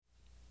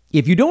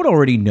If you don't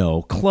already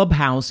know,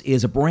 Clubhouse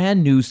is a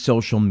brand new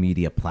social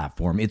media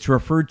platform. It's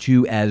referred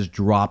to as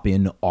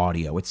drop-in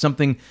audio. It's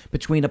something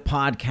between a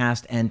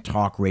podcast and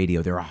talk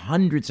radio. There are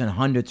hundreds and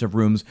hundreds of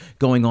rooms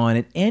going on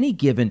at any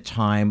given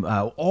time,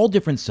 all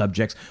different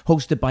subjects,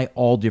 hosted by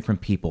all different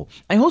people.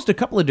 I host a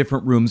couple of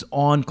different rooms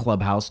on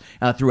Clubhouse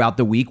throughout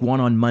the week, one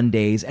on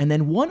Mondays and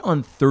then one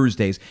on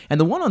Thursdays. And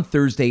the one on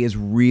Thursday is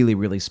really,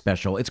 really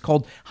special. It's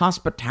called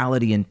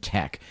Hospitality and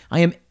Tech.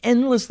 I am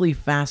endlessly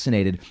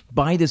fascinated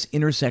by this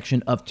intersection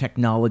of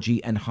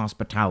technology and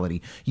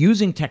hospitality,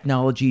 using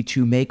technology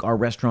to make our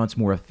restaurants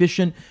more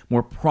efficient,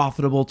 more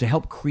profitable, to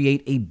help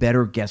create a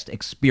better guest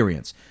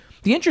experience.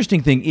 The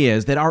interesting thing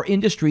is that our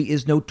industry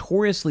is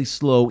notoriously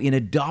slow in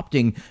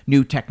adopting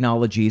new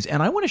technologies,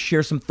 and I want to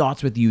share some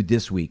thoughts with you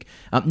this week.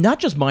 Not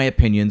just my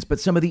opinions, but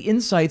some of the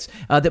insights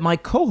that my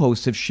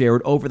co-hosts have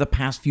shared over the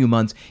past few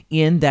months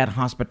in that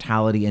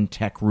hospitality and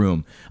tech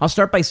room. I'll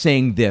start by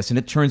saying this, and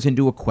it turns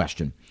into a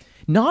question.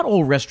 Not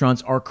all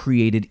restaurants are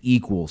created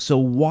equal, so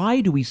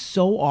why do we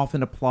so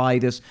often apply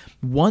this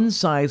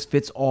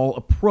one-size-fits-all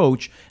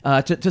approach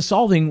to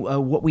solving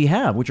what we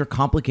have, which are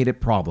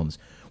complicated problems?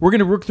 We're going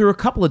to work through a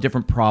couple of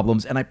different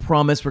problems, and I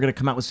promise we're going to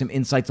come out with some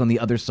insights on the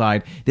other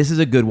side. This is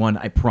a good one,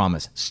 I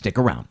promise. Stick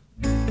around.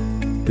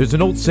 There's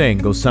an old saying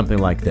goes something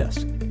like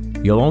this.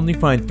 You'll only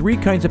find three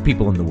kinds of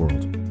people in the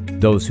world.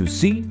 Those who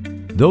see,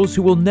 those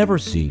who will never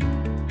see,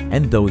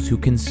 and those who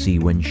can see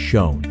when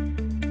shown.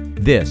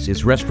 This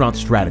is Restaurant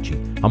Strategy,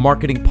 a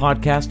marketing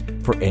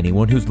podcast for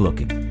anyone who's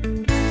looking.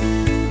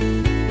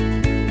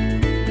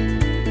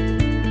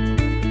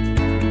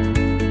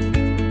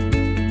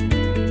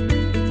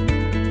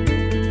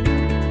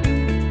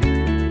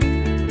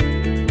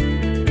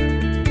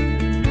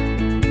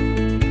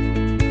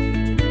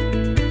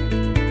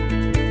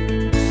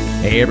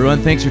 Hey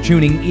everyone, thanks for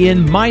tuning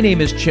in. My name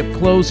is Chip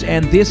Close,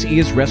 and this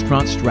is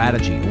Restaurant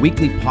Strategy, a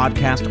weekly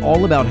podcast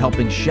all about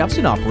helping chefs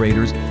and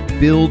operators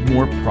build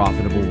more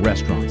profitable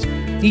restaurants.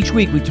 Each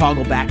week we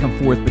toggle back and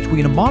forth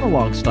between a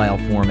monologue-style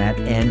format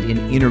and an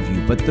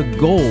interview, but the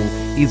goal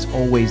is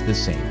always the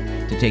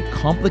same, to take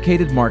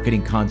complicated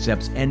marketing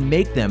concepts and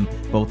make them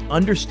both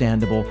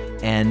understandable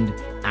and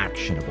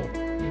actionable.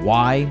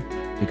 Why?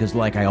 Because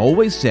like I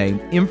always say,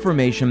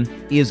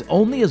 information is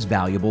only as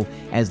valuable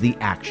as the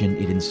action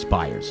it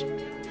inspires.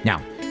 Now,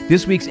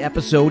 this week's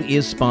episode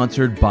is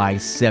sponsored by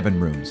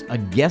 7Rooms, a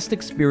guest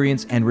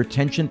experience and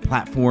retention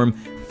platform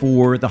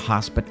for the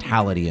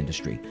hospitality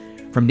industry.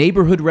 From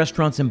neighborhood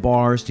restaurants and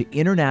bars to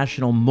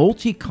international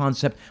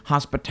multi-concept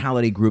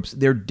hospitality groups,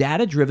 their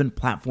data-driven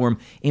platform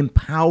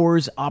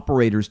empowers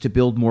operators to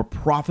build more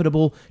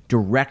profitable,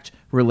 direct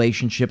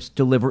relationships,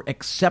 deliver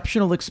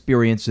exceptional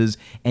experiences,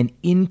 and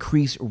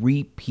increase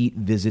repeat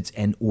visits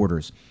and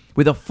orders.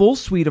 With a full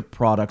suite of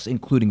products,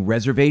 including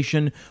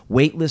reservation,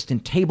 waitlist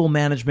and table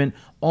management,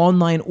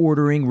 online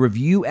ordering,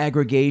 review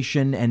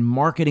aggregation, and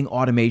marketing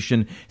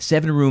automation,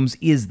 7Rooms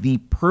is the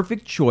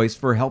perfect choice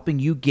for helping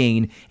you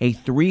gain a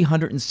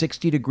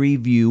 360-degree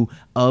view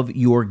of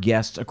your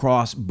guests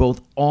across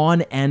both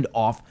on and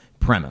off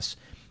premise.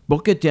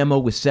 Book a demo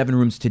with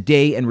 7Rooms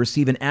today and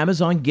receive an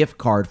Amazon gift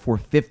card for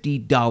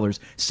 $50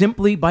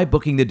 simply by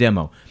booking the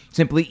demo.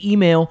 Simply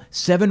email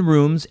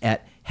 7Rooms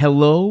at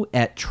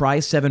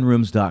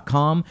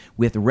hello@try7rooms.com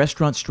with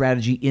Restaurant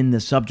Strategy in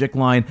the subject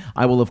line.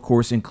 I will, of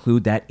course,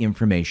 include that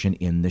information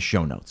in the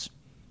show notes.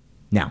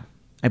 Now,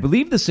 I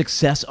believe the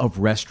success of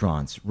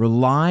restaurants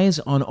relies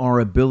on our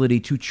ability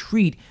to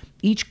treat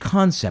each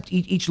concept,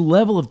 each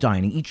level of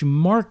dining, each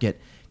market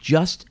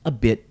just a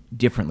bit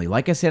differently.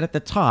 Like I said at the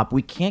top,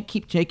 we can't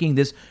keep taking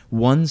this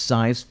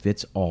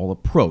one-size-fits-all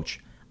approach.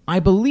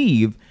 I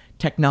believe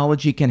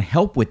technology can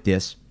help with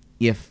this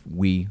if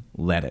we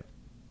let it.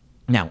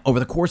 Now, over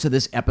the course of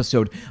this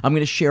episode, I'm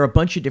going to share a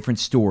bunch of different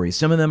stories.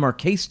 Some of them are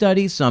case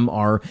studies, some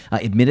are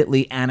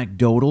admittedly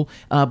anecdotal,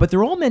 but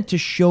they're all meant to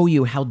show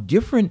you how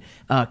different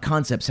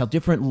concepts, how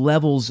different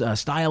levels,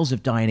 styles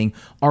of dining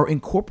are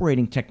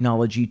incorporating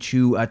technology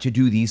to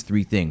do these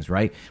three things,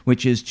 right?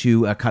 Which is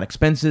to cut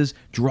expenses,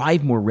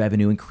 drive more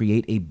revenue, and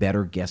create a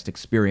better guest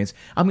experience.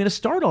 I'm going to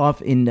start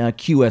off in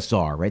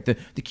QSR, right? The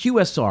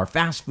QSR,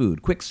 fast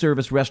food, quick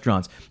service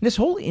restaurants. This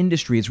whole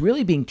industry is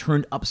really being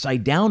turned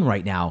upside down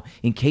right now,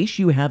 in case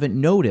you haven't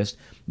noticed,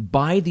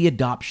 by the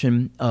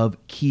adoption of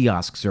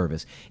kiosk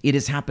service. It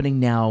is happening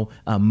now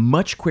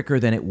much quicker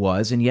than it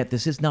was, and yet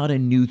this is not a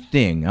new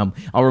thing.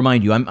 I'll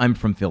remind you, I'm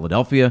from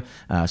Philadelphia,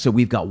 so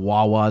we've got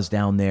Wawas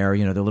down there,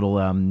 you know, the little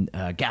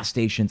gas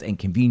stations and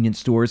convenience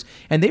stores,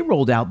 and they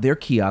rolled out their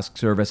kiosk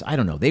service. I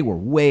don't know, they were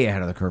way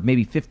ahead of the curve,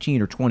 maybe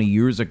 15 or 20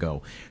 years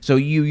ago. So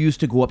you used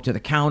to go up to the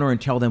counter and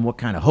tell them what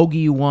kind of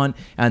hoagie you want,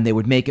 and they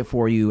would make it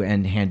for you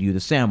and hand you the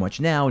sandwich.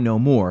 Now, no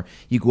more.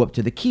 You go up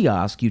to the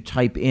kiosk, you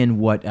type in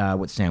what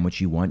sandwich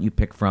you want. You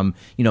pick from,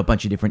 a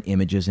bunch of different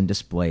images and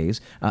displays.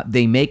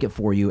 They make it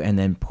for you and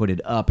then put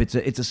it up. It's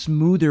a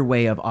smoother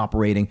way of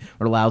operating.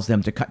 It allows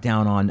them to cut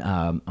down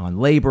on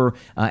labor,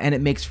 and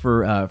it makes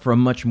for a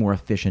much more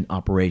efficient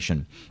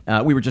operation.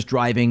 We were just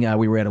driving.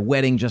 We were at a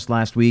wedding just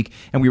last week,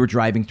 and we were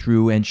driving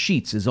through, and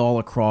Sheetz is all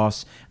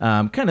across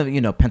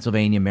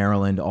Pennsylvania,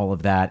 Maryland, all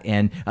of that,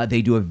 and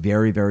they do a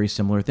very, very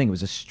similar thing. It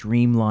was a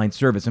streamlined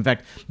service. In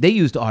fact, they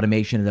used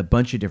automation at a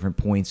bunch of different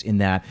points in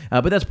that,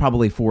 but that's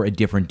probably for a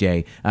different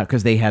day,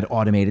 because they had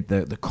automated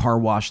the car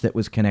wash that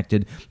was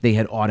connected. They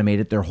had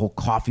automated their whole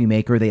coffee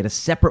maker. They had a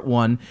separate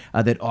one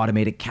that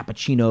automated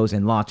cappuccinos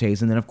and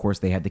lattes, and then of course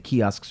they had the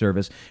kiosk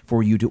service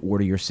for you to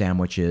order your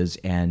sandwiches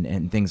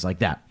and things like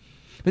that.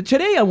 But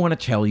today I want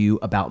to tell you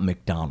about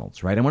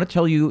McDonald's, right? I want to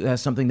tell you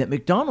something that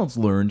McDonald's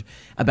learned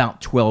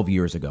about 12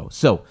 years ago.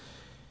 So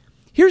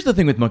here's the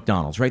thing with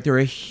McDonald's, right? They're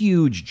a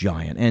huge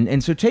giant,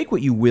 and so take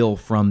what you will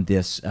from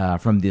this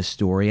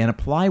story and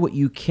apply what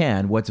you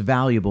can, what's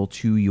valuable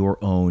to your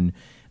own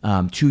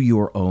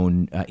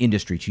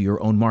industry, to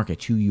your own market,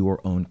 to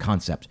your own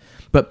concept.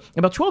 But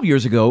about 12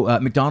 years ago,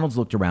 McDonald's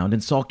looked around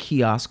and saw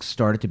kiosks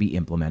started to be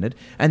implemented,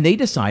 and they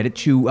decided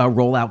to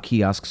roll out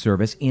kiosk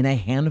service in a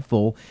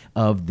handful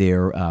of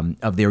their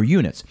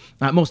units.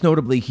 Most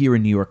notably here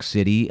in New York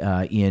City,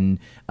 in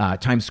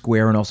Times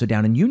Square, and also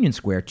down in Union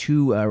Square,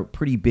 two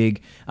pretty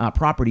big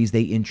properties.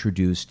 They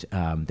introduced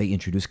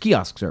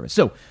kiosk service.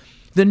 So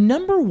the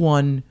number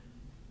one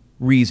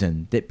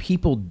reason that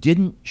people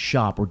didn't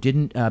shop or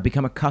didn't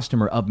become a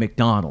customer of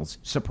McDonald's,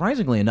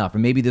 surprisingly enough,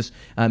 and maybe this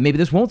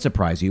won't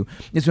surprise you,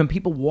 is when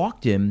people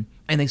walked in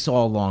and they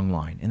saw a long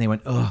line and they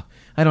went, "Ugh,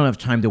 I don't have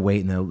time to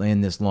wait in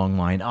this long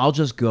line. I'll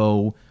just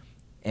go,"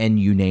 and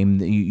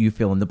you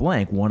fill in the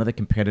blank, one of the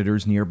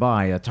competitors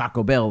nearby, a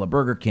Taco Bell, a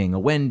Burger King, a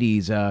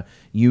Wendy's,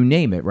 you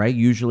name it, right?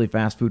 Usually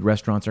fast food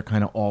restaurants are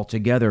kind of all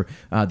together.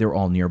 They're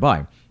all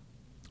nearby.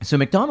 So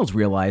McDonald's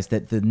realized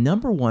that the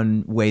number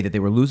one way that they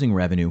were losing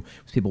revenue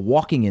was people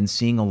walking in,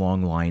 seeing a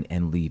long line,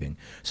 and leaving.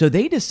 So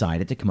they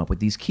decided to come up with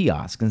these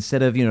kiosks.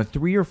 Instead of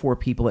 3 or 4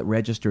 people at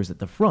registers at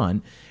the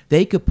front,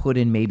 they could put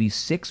in maybe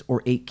 6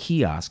 or 8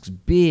 kiosks,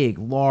 big,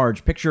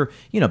 large, picture,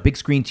 big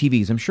screen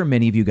TVs. I'm sure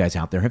many of you guys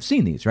out there have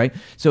seen these, right?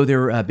 So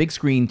they're big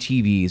screen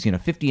TVs,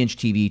 50-inch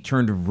TV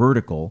turned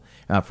vertical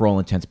for all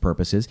intents and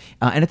purposes,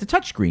 and it's a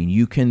touchscreen.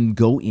 You can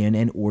go in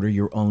and order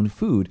your own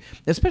food,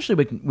 especially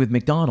with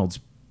McDonald's.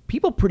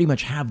 People pretty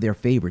much have their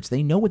favorites.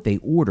 They know what they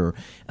order.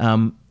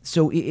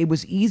 So it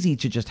was easy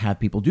to just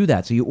have people do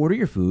that. So you order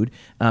your food,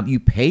 you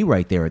pay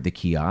right there at the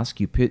kiosk,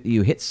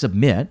 you hit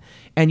submit,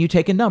 and you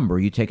take a number.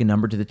 You take a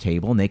number to the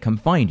table, and they come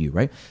find you,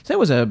 right?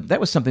 So that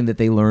was something that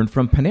they learned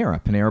from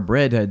Panera. Panera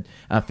Bread had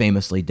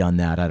famously done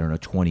that,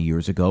 20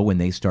 years ago when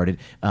they started.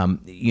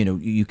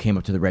 You came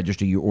up to the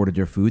register, you ordered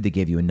your food, they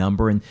gave you a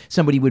number, and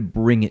somebody would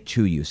bring it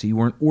to you. So you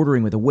weren't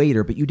ordering with a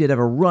waiter, but you did have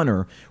a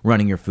runner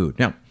running your food.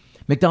 Now,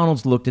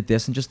 McDonald's looked at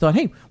this and just thought,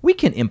 hey, we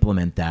can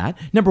implement that.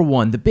 Number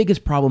one, the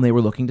biggest problem they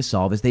were looking to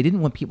solve is they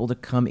didn't want people to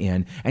come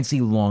in and see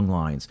long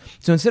lines.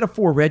 So instead of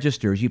 4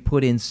 registers, you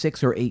put in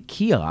 6 or 8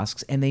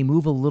 kiosks, and they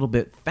move a little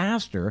bit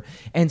faster.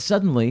 And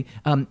suddenly,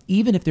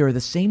 even if there are the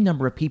same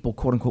number of people,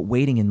 quote unquote,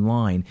 waiting in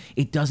line,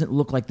 it doesn't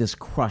look like this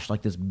crush,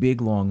 like this big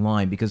long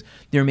line, because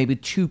there are maybe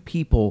 2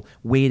 people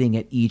waiting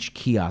at each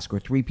kiosk or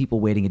 3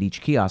 people waiting at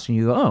each kiosk. And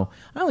you go, oh,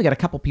 I only got a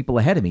couple people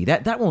ahead of me.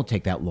 That won't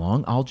take that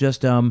long. I'll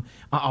just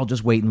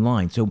wait in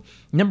line. So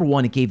number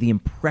one, it gave the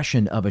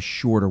impression of a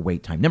shorter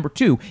wait time. Number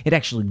two, it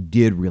actually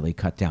did really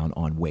cut down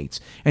on waits.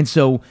 And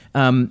so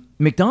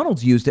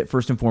McDonald's used it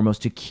first and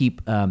foremost to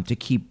keep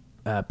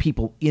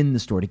people in the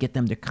store, to get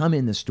them to come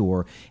in the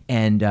store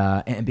and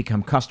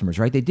become customers,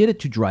 right? They did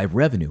it to drive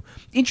revenue.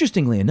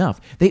 Interestingly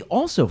enough, they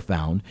also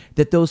found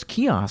that those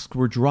kiosks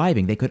were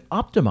driving, they could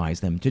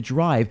optimize them to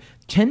drive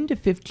 10 to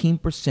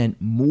 15%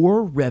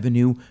 more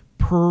revenue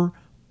per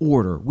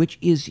order, which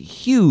is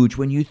huge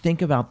when you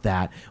think about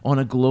that on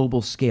a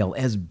global scale,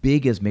 as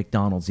big as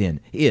McDonald's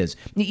is.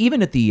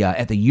 Even at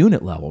the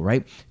unit level,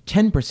 right?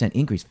 10%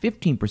 increase,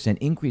 15%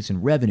 increase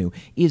in revenue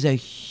is a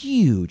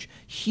huge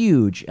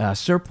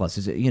surplus.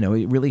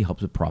 It really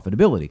helps with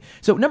profitability.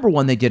 So number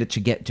one, they did it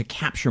to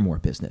capture more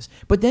business,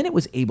 but then it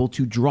was able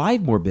to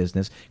drive more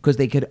business because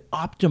they could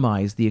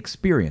optimize the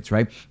experience,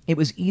 right? It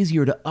was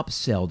easier to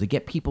upsell, to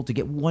get people to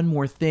get one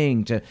more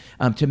thing, to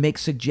make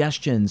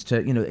suggestions,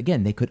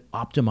 again, they could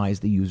optimize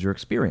the user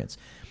experience.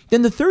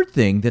 Then the third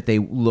thing that they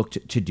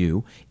looked to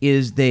do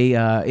is they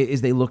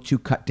looked to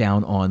cut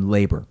down on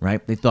labor,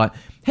 right? They thought,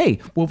 hey,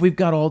 well, if we've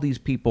got all these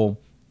people,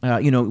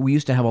 we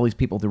used to have all these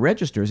people at the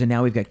registers, and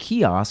now we've got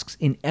kiosks,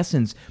 in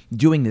essence,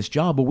 doing this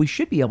job. Well, we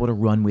should be able to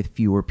run with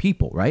fewer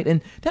people, right?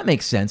 And that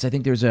makes sense. I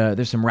think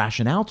there's some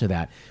rationale to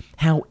that.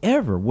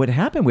 However, what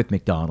happened with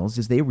McDonald's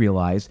is they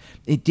realized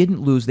they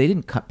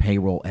didn't cut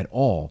payroll at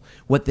all.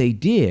 What they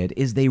did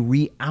is they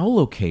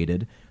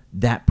reallocated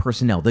that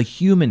personnel, the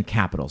human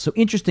capital. So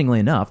interestingly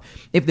enough,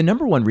 if the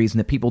number one reason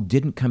that people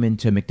didn't come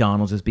into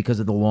McDonald's is because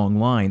of the long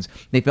lines,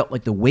 they felt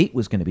like the wait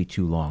was going to be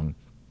too long,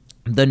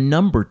 The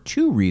number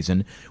two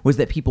reason was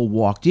that people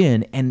walked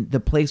in and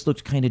the place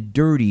looked kind of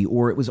dirty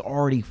or it was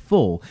already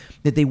full,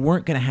 that they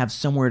weren't going to have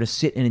somewhere to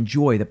sit and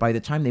enjoy, that by the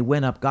time they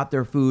went up, got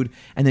their food,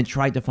 and then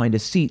tried to find a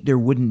seat, there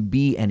wouldn't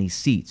be any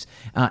seats.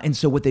 And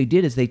so what they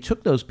did is they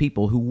took those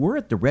people who were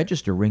at the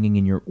register ringing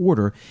in your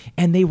order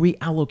and they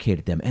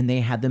reallocated them and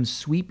they had them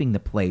sweeping the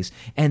place,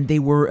 and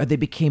they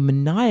became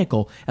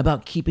maniacal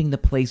about keeping the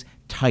place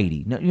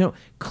tidy. Now,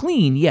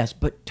 clean, yes,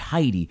 but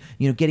tidy.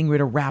 Getting rid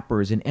of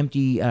wrappers and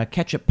empty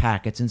ketchup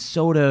packets and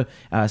soda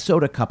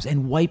cups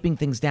and wiping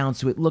things down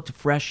so it looked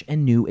fresh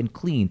and new and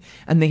clean.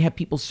 And they had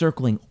people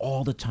circling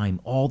all the time.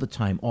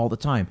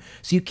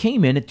 So you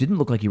came in, it didn't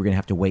look like you were going to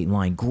have to wait in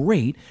line.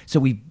 Great. So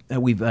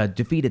we've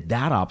defeated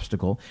that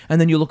obstacle. And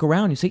then you look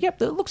around and you say,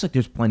 yep, it looks like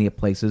there's plenty of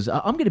places.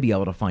 I'm going to be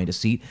able to find a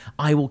seat.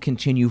 I will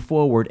continue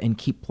forward and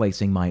keep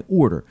placing my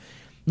order.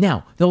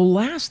 Now, the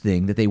last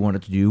thing that they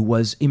wanted to do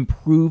was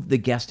improve the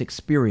guest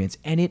experience,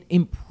 and it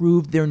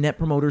improved their Net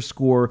Promoter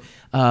Score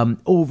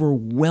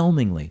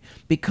overwhelmingly,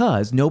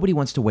 because nobody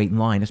wants to wait in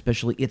line,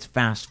 especially it's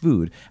fast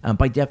food.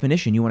 By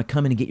definition, you want to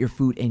come in and get your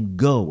food and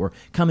go, or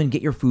come and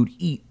get your food,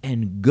 eat,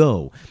 and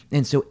go.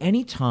 And so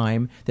any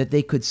time that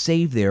they could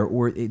save there,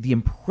 or the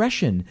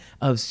impression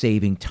of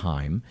saving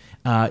time,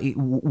 it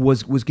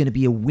was going to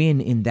be a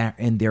win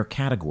in their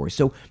category.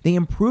 So they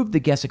improved the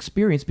guest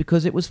experience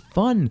because it was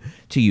fun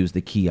to use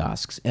the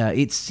kiosks.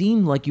 It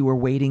seemed like you were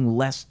waiting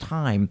less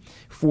time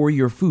for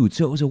your food.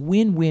 So it was a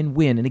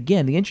win-win-win. And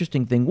again, the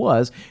interesting thing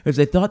was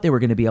they thought they were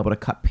going to be able to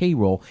cut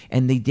payroll,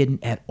 and they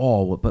didn't at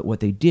all. But what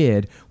they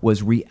did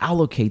was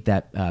reallocate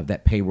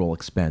that payroll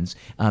expense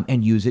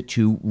and use it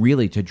to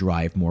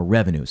drive more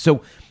revenue.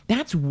 So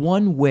that's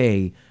one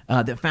way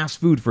that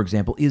fast food, for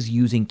example, is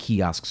using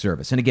kiosk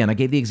service. And again, I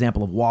gave the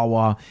example of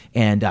Wawa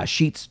and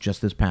Sheetz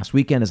just this past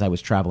weekend as I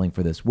was traveling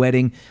for this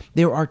wedding.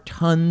 There are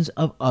tons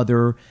of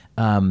other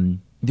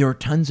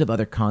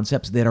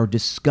concepts that are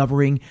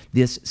discovering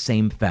this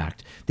same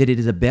fact, that it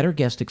is a better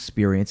guest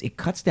experience, it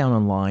cuts down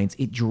on lines,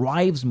 it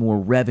drives more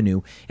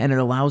revenue, and it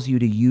allows you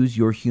to use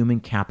your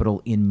human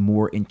capital in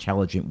more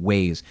intelligent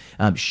ways.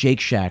 Shake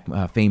Shack,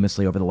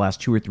 famously, over the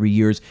last 2 or 3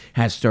 years,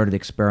 has started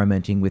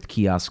experimenting with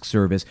kiosk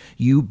service.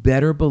 You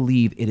better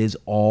believe it is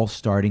all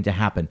starting to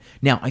happen.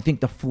 Now, I think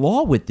the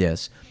flaw with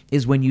this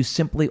is when you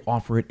simply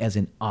offer it as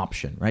an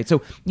option, right?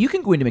 So you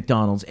can go into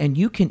McDonald's and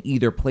you can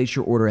either place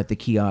your order at the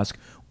kiosk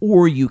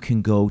or you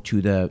can go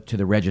to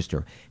the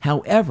register.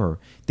 However,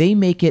 they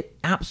make it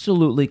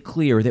absolutely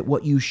clear that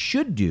what you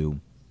should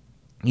do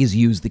is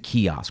use the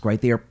kiosk, right?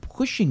 They are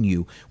pushing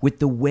you with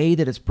the way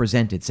that it's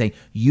presented. Say,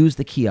 use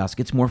the kiosk.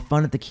 It's more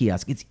fun at the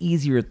kiosk. It's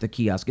easier at the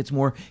kiosk. It's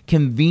more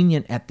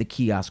convenient at the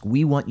kiosk.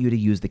 We want you to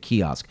use the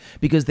kiosk,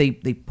 because they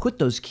put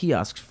those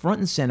kiosks front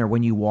and center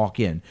when you walk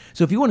in.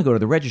 So if you want to go to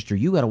the register,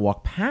 you got to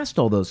walk past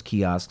all those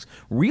kiosks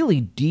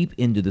really deep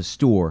into the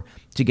store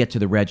to get to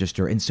the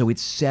register. And so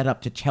it's set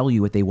up to tell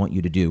you what they want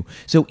you to do.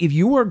 So if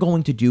you are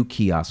going to do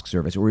kiosk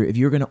service, or if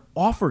you're going to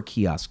offer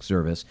kiosk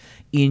service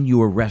in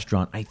your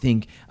restaurant, I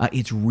think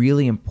it's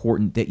really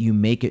important that you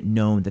make it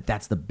known that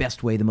that's the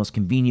best way, the most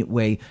convenient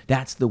way.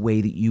 That's the way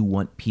that you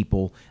want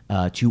people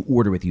to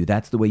order with you.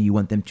 That's the way you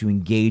want them to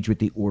engage with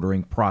the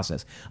ordering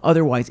process.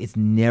 Otherwise, it's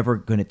never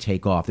going to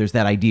take off. There's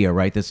that idea,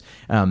 right? This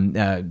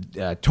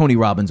Tony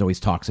Robbins always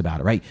talks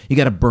about it, right? You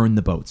got to burn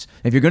the boats.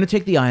 If you're going to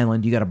take the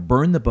island, you got to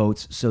burn the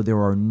boats, so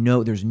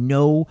there's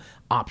no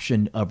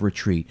option of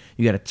retreat.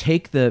 You got to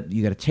take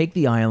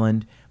the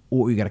island,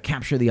 or you got to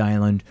capture the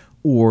island,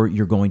 or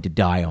you're going to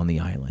die on the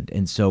island.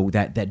 And so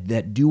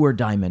that do or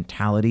die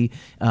mentality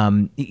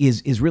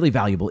is really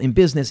valuable in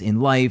business, in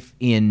life,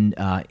 and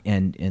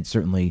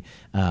certainly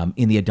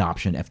in the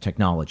adoption of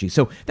technology.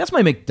 So that's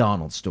my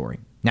McDonald's story.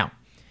 Now,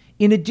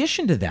 in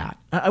addition to that,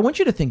 I want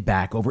you to think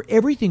back over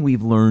everything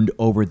we've learned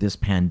over this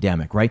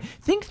pandemic, right?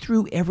 Think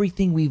through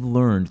everything we've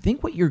learned.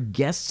 Think what your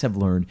guests have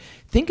learned.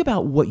 Think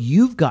about what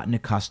you've gotten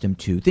accustomed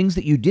to, things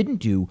that you didn't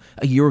do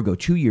a year ago,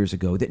 2 years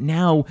ago, that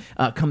now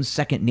comes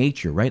second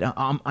nature, right?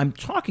 I'm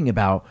talking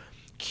about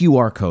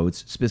QR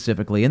codes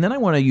specifically. And then I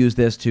want to use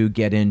this to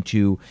get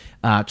into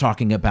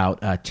talking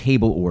about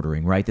table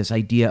ordering, right? This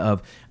idea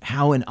of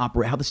how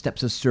the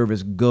steps of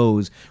service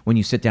goes when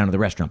you sit down at the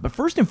restaurant. But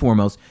first and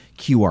foremost,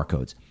 QR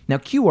codes. Now,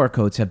 QR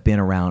codes have been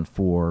around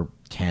for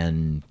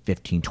 10,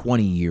 15,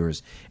 20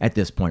 years at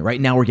this point. Right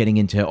now we're getting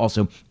into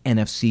also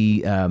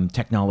NFC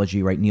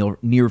technology, right?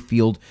 Near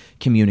field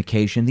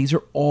communication. These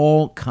are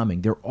all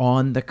coming. They're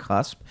on the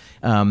cusp.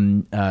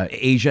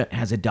 Asia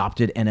has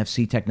adopted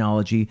NFC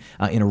technology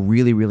in a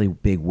really, really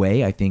big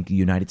way. I think the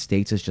United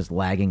States is just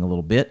lagging a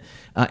little bit.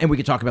 And we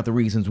could talk about the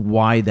reasons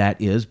why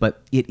that is,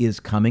 but it is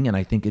coming, and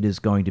I think it is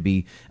going to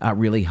be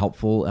really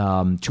helpful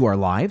to our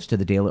lives,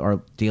 to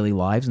our daily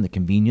lives, and the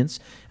conveniences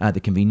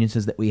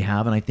that we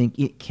have. And I think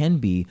it can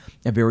be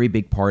a very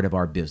big part of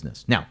our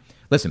business. Now,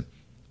 listen,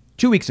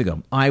 2 weeks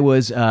ago, I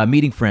was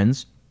meeting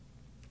friends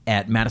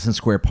at Madison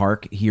Square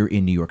Park here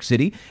in New York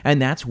City,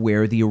 and that's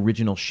where the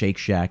original Shake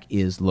Shack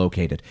is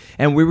located.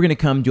 And we were going to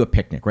come to a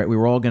picnic, right? We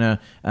were going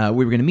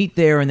to meet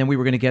there, and then we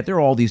were going to get there.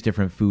 All these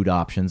different food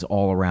options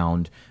all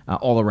around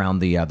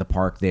the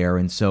park there.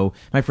 And so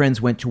my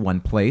friends went to one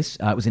place.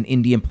 It was an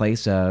Indian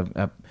place,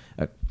 a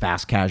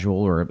fast casual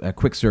or a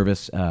quick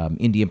service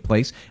Indian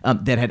place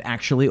that had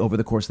actually, over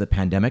the course of the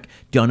pandemic,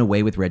 done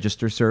away with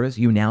register service.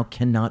 You now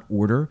cannot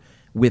order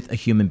with a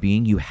human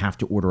being. You have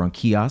to order on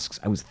kiosks.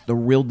 I was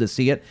thrilled to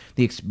see it.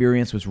 The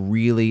experience was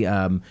really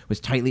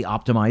was tightly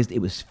optimized. It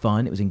was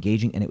fun. It was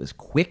engaging, and it was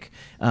quick.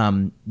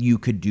 You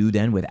could do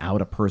then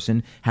without a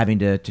person having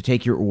to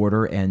take your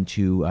order and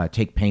to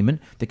take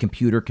payment. The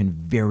computer can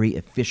very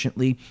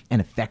efficiently and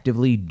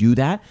effectively do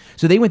that.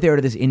 So they went there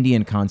to this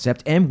Indian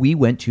concept, and we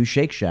went to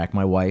Shake Shack.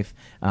 My wife,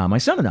 my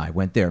son, and I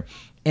went there.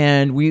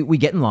 And we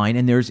get in line,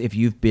 and if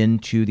you've been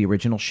to the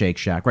original Shake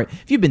Shack, right?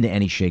 If you've been to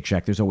any Shake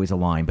Shack, there's always a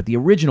line. But the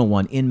original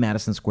one in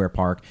Madison Square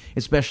Park,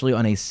 especially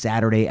on a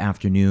Saturday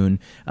afternoon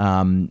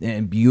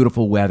and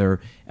beautiful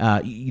weather,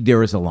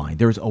 there is a line.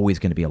 There's always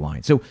going to be a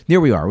line. So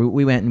there we are.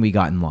 We went and we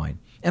got in line.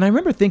 And I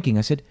remember thinking,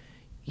 I said,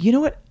 you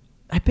know what?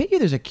 I bet you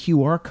there's a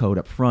QR code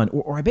up front,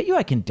 or I bet you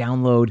I can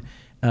download.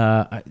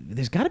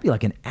 There's got to be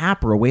like an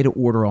app or a way to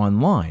order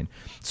online.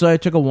 So I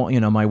took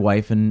my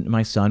wife and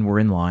my son were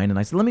in line, and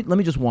I said, let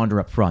me just wander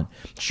up front.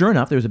 Sure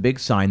enough, there's a big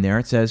sign there.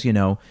 It says, wait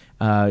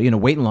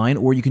in line,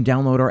 or you can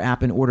download our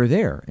app and order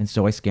there. And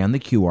so I scanned the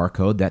QR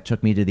code. That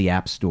took me to the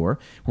App Store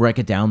where I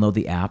could download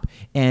the app.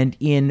 And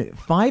in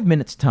 5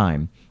 minutes'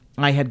 time,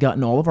 I had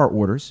gotten all of our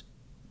orders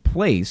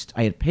placed.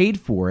 I had paid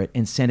for it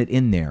and sent it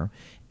in there.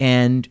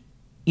 And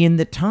in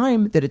the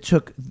time that it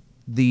took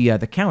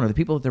the counter, the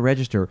people at the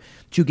register,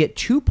 to get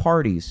two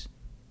parties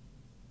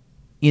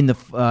in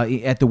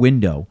at the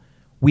window,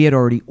 we had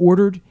already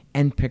ordered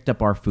and picked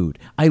up our food.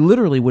 I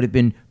literally would have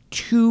been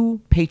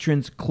two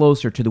patrons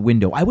closer to the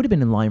window. I would have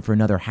been in line for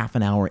another half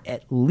an hour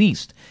at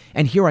least.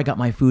 And here I got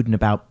my food in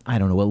about,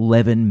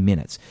 11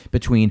 minutes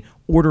between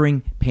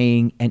ordering,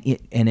 paying, and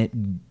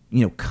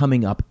it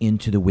coming up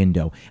into the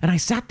window. And I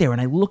sat there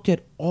and I looked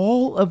at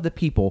all of the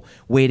people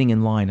waiting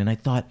in line, and I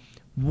thought,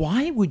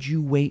 why would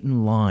you wait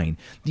in line?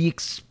 The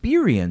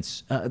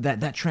experience,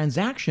 that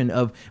transaction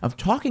of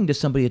talking to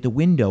somebody at the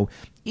window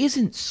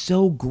isn't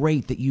so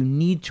great that you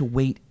need to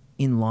wait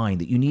in line,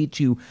 that you need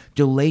to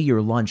delay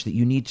your lunch, that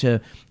you need to,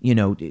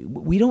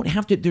 we don't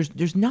have to,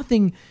 there's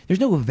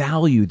no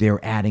value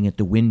they're adding at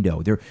the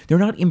window. They're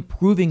not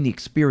improving the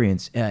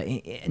experience,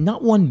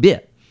 not one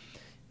bit.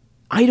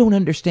 I don't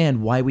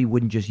understand why we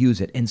wouldn't just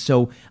use it. And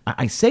so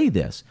I say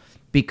this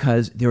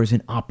because there is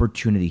an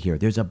opportunity here.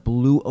 There's a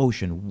blue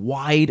ocean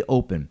wide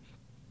open.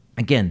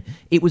 Again,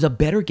 it was a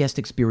better guest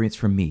experience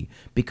for me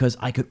because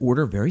I could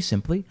order very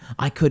simply.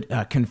 I could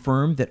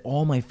confirm that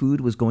all my food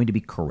was going to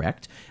be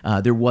correct.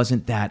 There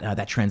wasn't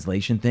that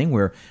translation thing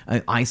where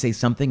I say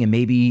something and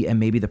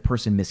maybe the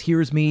person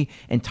mishears me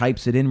and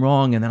types it in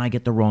wrong, and then I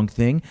get the wrong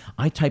thing.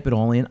 I type it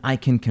all in. I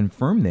can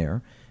confirm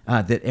there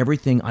that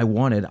everything I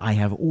wanted, I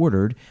have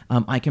ordered.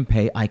 I can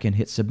pay, I can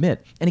hit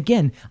submit. And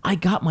again, I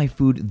got my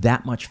food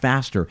that much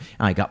faster.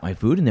 I got my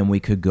food, and then we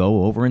could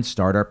go over and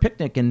start our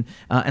picnic, and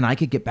I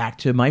could get back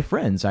to my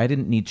friends. I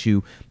didn't need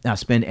to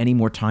spend any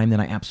more time than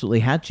I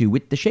absolutely had to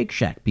with the Shake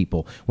Shack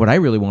people. What I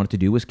really wanted to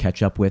do was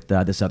catch up with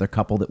this other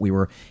couple that we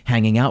were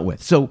hanging out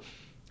with. So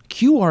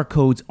QR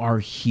codes are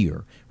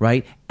here,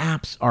 right?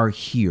 Apps are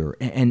here,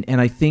 and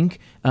I think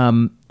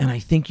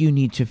you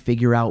need to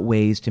figure out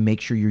ways to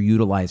make sure you're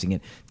utilizing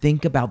it.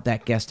 Think about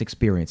that guest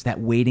experience, that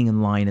waiting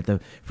in line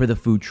for the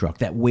food truck,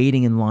 that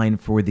waiting in line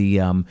for the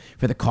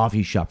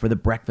coffee shop, for the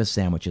breakfast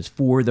sandwiches,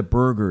 for the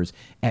burgers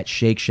at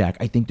Shake Shack.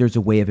 I think there's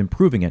a way of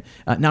improving it,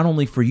 not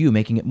only for you,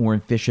 making it more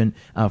efficient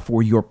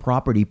for your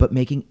property, but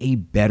making a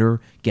better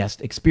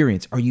guest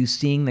experience. Are you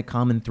seeing the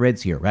common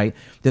threads here, right?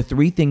 The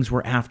three things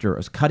we're after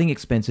is cutting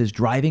expenses,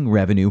 driving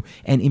revenue,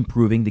 and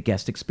improving the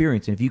guest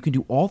experience. And if you can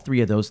do all three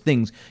of those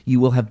things, you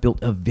will have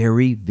built a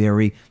very,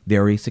 very,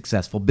 very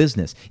successful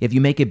business. If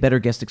you make a better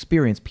guest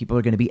experience, people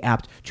are going to be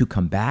apt to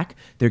come back.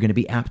 They're going to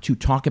be apt to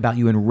talk about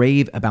you and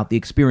rave about the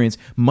experience,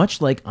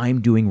 much like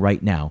I'm doing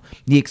right now.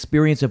 The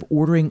experience of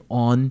ordering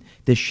on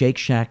the Shake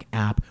Shack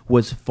app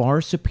was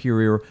far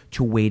superior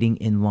to waiting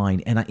in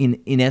line. And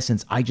in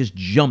essence, I just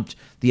jumped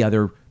the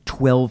other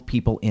 12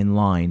 people in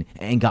line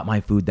and got my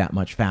food that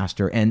much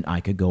faster, and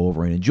I could go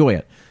over and enjoy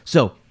it.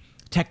 So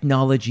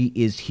technology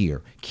is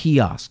here.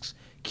 Kiosks,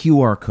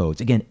 QR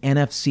codes, again,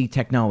 NFC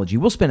technology.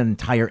 We'll spend an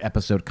entire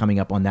episode coming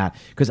up on that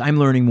because I'm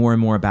learning more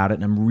and more about it,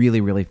 and I'm really,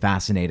 really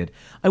fascinated.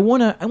 I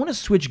want to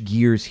switch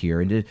gears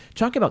here and to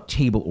talk about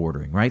table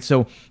ordering, right?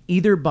 So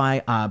either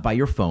by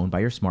your phone, by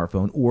your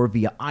smartphone, or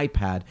via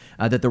iPad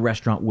that the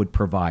restaurant would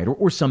provide,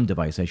 or some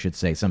device, I should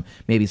say,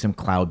 maybe some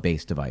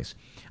cloud-based device.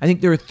 I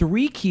think there are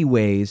three key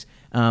ways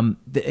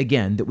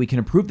again, that we can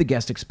improve the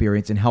guest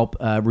experience and help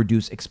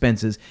reduce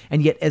expenses.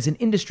 And yet, as an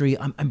industry,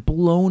 I'm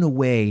blown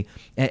away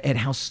at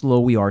how slow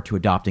we are to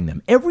adopting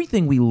them.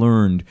 Everything we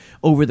learned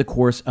over the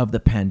course of the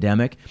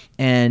pandemic,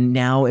 and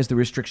now as the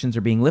restrictions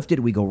are being lifted,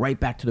 we go right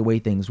back to the way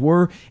things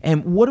were.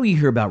 And what do we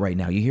hear about right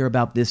now? You hear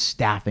about this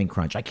staffing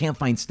crunch. I can't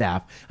find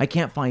staff. I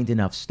can't find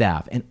enough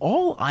staff. And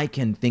all I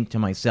can think to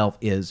myself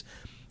is,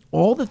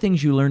 all the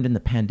things you learned in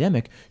the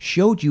pandemic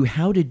showed you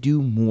how to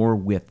do more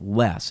with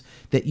less.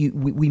 That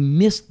we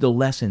missed the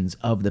lessons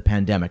of the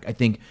pandemic, I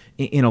think,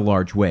 in a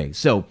large way.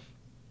 So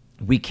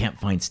we can't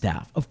find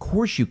staff. Of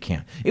course you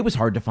can't. It was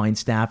hard to find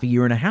staff a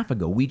year and a half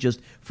ago. We just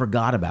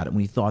forgot about it. And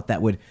we thought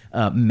that would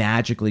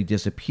magically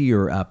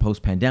disappear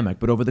post-pandemic.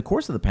 But over the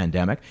course of the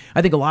pandemic,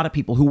 I think a lot of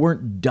people who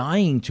weren't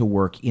dying to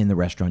work in the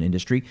restaurant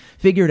industry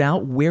figured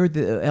out where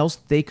else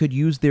they could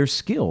use their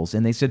skills.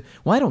 And they said,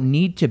 well, I don't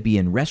need to be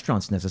in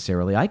restaurants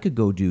necessarily. I could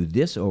go do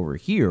this over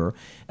here.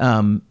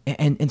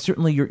 And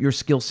certainly your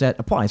skill set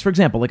applies. For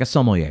example, like a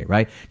sommelier,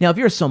 right? Now, if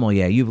you're a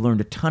sommelier, you've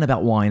learned a ton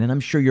about wine, and I'm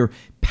sure you're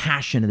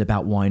passionate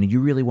about wine, and you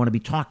really want to be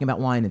talking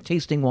about wine and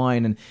tasting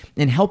wine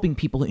and helping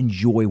people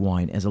enjoy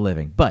wine as a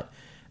living. But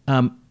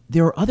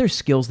there are other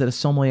skills that a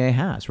sommelier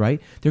has,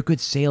 right? They're good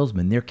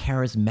salesmen. They're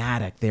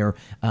charismatic.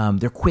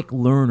 They're quick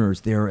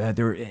learners.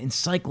 They're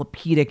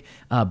encyclopedic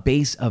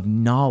base of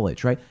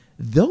knowledge, right?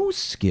 Those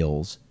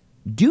skills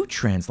do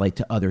translate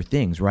to other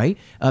things, right?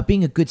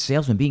 Being a good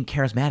salesman, being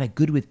charismatic,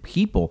 good with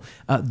people,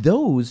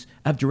 those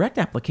have direct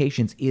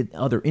applications in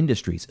other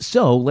industries.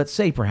 So let's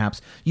say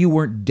perhaps you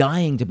weren't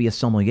dying to be a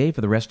sommelier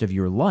for the rest of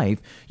your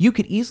life. You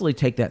could easily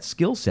take that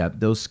skill set,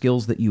 those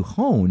skills that you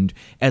honed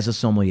as a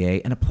sommelier,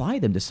 and apply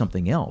them to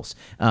something else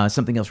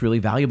really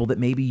valuable that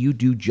maybe you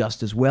do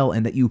just as well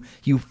and that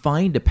you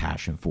find a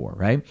passion for,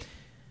 right?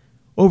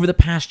 Over the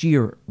past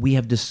year, we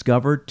have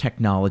discovered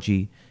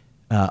technology.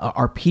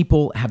 Our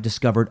people have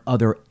discovered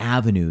other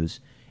avenues.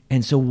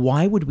 And so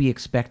why would we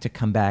expect to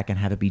come back and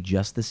have it be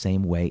just the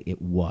same way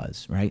it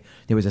was, right?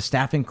 There was a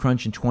staffing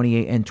crunch in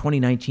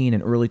 2019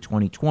 and early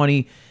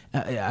 2020.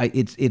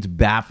 It's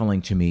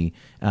baffling to me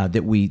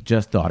that we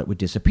just thought it would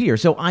disappear.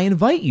 So I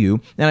invite you,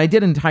 and I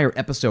did an entire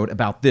episode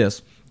about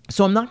this,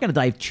 so I'm not going to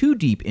dive too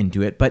deep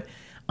into it, but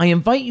I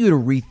invite you to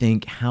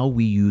rethink how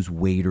we use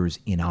waiters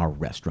in our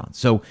restaurants.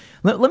 So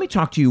let me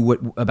talk to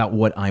you about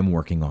what I'm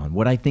working on,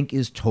 what I think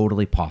is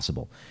totally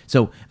possible.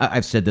 So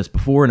I've said this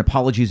before, and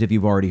apologies if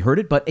you've already heard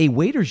it, but a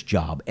waiter's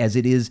job, as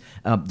it is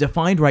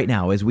defined right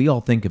now, as we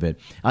all think of it,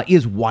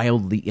 is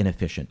wildly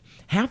inefficient.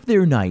 Half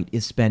their night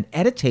is spent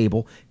at a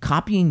table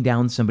copying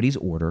down somebody's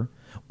order,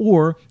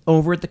 or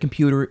over at the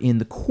computer in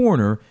the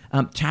corner,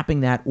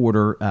 tapping that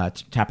order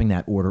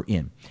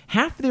in.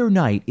 Half their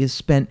night is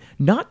spent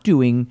not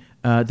doing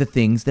the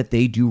things that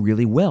they do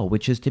really well,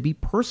 which is to be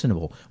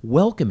personable,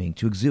 welcoming,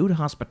 to exude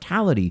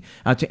hospitality,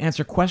 to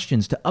answer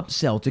questions, to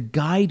upsell, to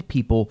guide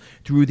people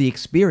through the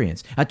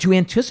experience, to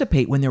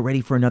anticipate when they're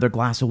ready for another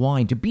glass of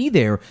wine, to be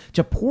there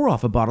to pour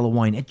off a bottle of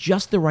wine at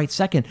just the right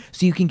second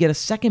so you can get a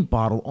second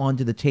bottle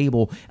onto the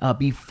table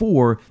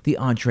before the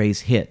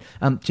entrees hit,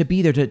 to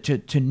be there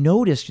to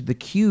notice the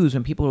cues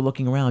when people are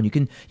looking around. You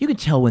can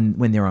tell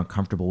when they're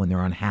uncomfortable, when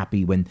they're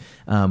unhappy, when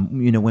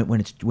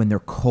they're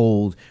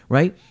cold,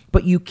 right?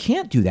 But you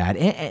can't do that,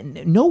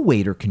 and no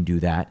waiter can do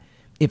that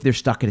if they're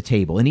stuck at a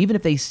table. And even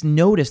if they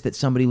notice that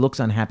somebody looks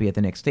unhappy at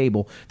the next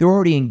table, they're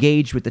already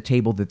engaged with the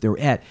table that they're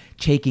at,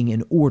 taking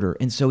an order.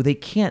 And so they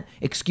can't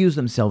excuse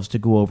themselves to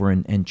go over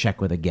and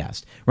check with a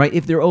guest, right?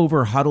 If they're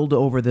huddled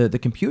over the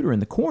computer in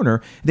the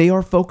corner, they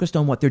are focused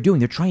on what they're doing.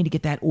 They're trying to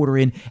get that order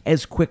in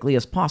as quickly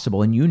as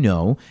possible.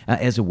 And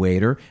as a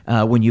waiter,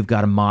 when you've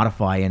got to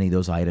modify any of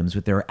those items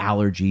with their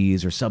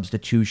allergies or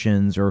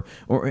substitutions or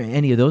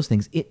any of those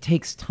things, it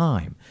takes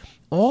time.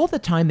 All the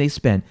time they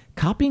spend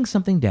copying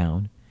something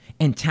down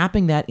and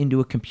tapping that into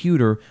a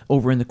computer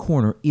over in the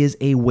corner is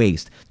a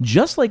waste.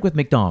 Just like with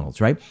McDonald's,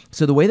 right?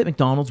 So the way that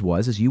McDonald's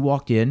was is you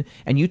walked in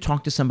and you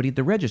talked to somebody at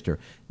the register.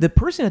 The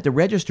person at the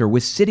register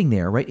was sitting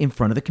there right in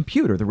front of the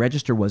computer. The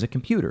register was a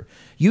computer.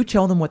 You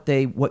tell them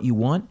what you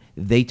want,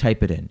 they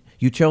type it in.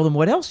 You tell them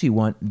what else you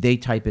want, they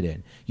type it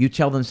in. You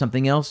tell them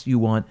something else you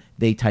want,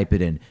 they type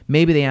it in.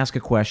 Maybe they ask a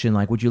question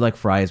like, would you like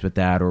fries with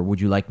that? Or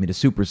would you like me to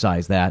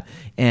supersize that?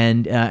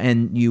 And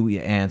you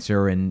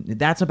answer, and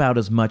that's about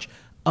as much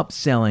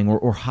upselling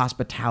or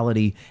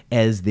hospitality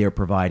as they're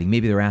providing.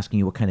 Maybe they're asking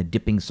you what kind of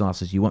dipping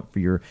sauces you want for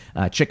your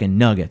chicken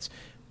nuggets.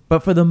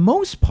 But for the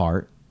most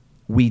part,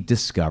 we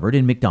discovered,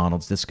 and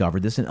McDonald's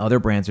discovered this, and other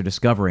brands are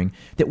discovering,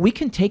 that we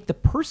can take the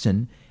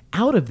person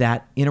out of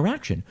that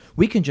interaction.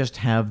 We can just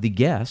have the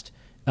guest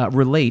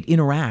relate,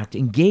 interact,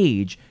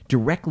 engage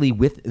directly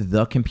with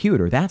the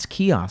computer. That's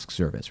kiosk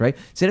service, right?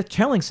 Instead of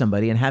telling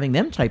somebody and having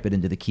them type it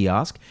into the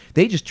kiosk,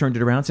 they just turned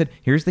it around and said,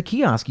 here's the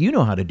kiosk. You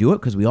know how to do it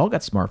because we all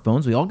got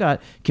smartphones, we all got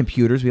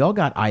computers, we all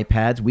got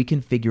iPads. We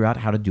can figure out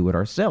how to do it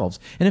ourselves.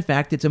 And in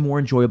fact, it's a more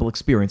enjoyable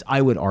experience,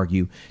 I would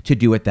argue, to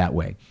do it that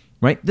way,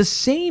 right? The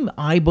same,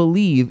 I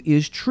believe,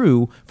 is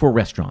true for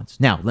restaurants.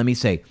 Now, let me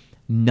say,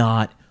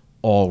 not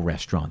all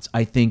restaurants.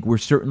 I think we're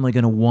certainly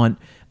going to want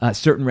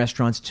certain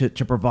restaurants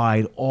to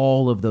provide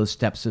all of those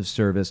steps of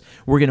service.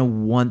 We're going to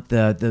want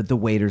the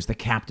waiters, the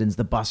captains,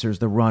 the bussers,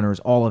 the runners,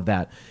 all of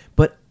that.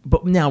 But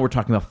now we're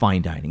talking about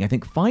fine dining. I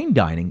think fine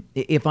dining,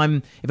 if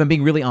I'm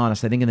being really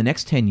honest, I think in the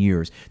next 10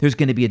 years, there's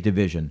going to be a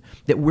division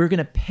that we're going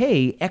to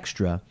pay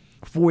extra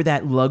for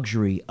that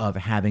luxury of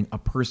having a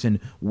person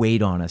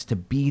wait on us, to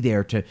be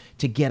there to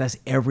get us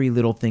every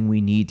little thing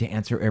we need, to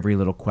answer every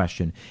little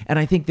question. And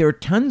I think there are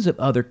tons of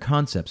other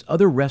concepts,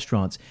 other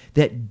restaurants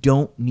that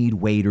don't need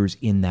waiters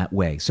in that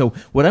way. So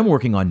what I'm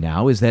working on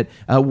now is that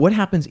what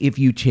happens if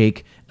you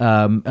take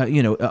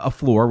a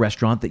floor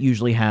restaurant that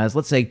usually has,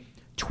 let's say,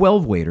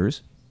 12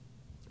 waiters,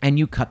 and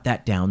you cut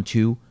that down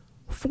to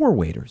 4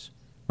 waiters,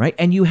 right?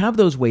 And you have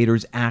those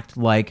waiters act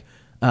like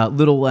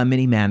little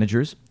mini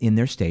managers in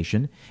their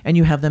station, and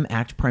you have them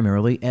act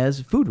primarily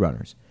as food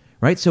runners,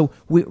 right? So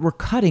we're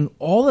cutting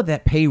all of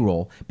that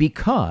payroll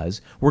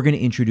because we're going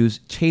to introduce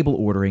table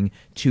ordering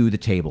to the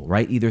table,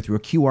 right? Either through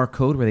a QR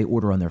code where they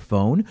order on their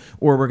phone,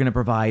 or we're going to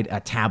provide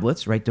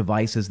tablets, right?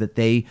 Devices that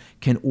they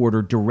can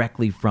order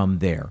directly from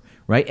there,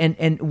 right?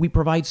 And we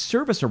provide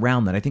service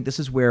around that. I think this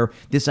is where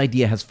this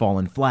idea has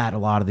fallen flat. A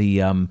lot of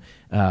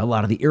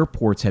the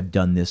airports have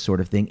done this sort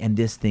of thing, and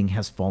this thing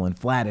has fallen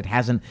flat. It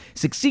hasn't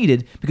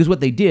succeeded because what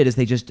they did is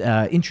they just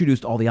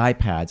introduced all the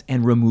iPads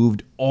and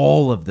removed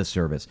all of the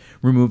service,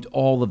 removed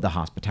all of the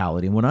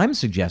hospitality. And what I'm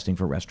suggesting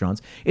for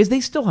restaurants is they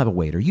still have a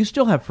waiter. You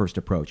still have first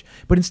approach.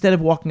 But instead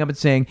of walking up and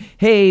saying,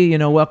 hey,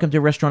 welcome to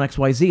Restaurant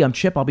XYZ, I'm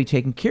Chip, I'll be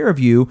taking care of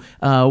you.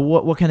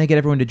 What can I get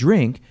everyone to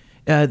drink?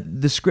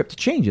 The script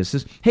changes. It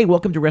says, hey,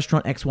 welcome to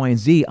Restaurant X, Y, and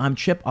Z. I'm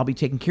Chip. I'll be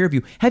taking care of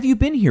you. Have you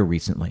been here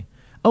recently?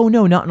 Oh,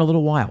 no, not in a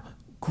little while.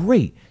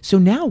 Great. So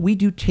now we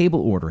do table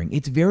ordering.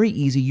 It's very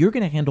easy. You're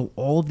going to handle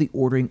all of the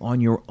ordering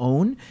on your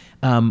own.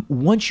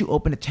 Once you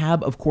open a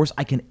tab, of course,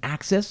 I can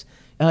access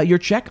your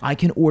check. I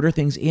can order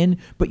things in,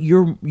 but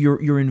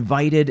you're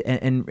invited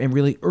and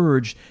really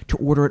urged to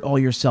order it all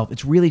yourself.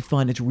 It's really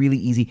fun. It's really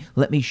easy.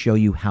 Let me show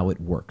you how it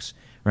works.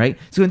 Right?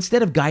 So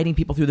instead of guiding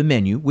people through the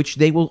menu, which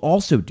they will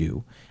also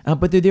do,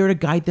 but they're there to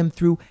guide them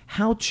through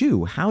how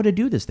to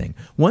do this thing.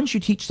 Once you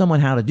teach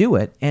someone how to do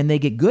it and they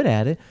get good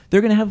at it, they're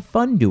going to have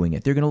fun doing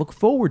it. They're going to look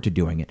forward to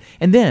doing it.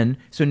 And then,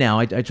 so now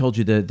I told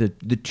you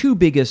the two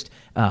biggest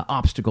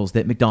obstacles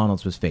that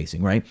McDonald's was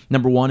facing, right?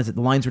 Number one is that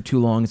the lines were too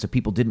long, so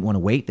people didn't want to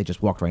wait. They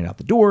just walked right out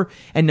the door.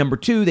 And number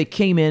two, they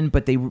came in,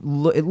 but it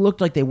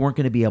looked like they weren't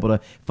going to be able to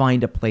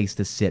find a place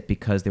to sit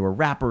because there were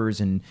wrappers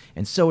and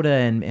soda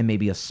and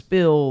maybe a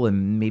spill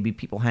and maybe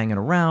people hanging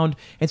around.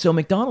 And so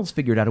McDonald's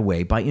figured out a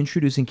way by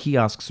introducing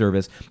kiosk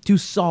service to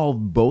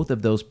solve both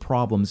of those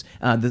problems.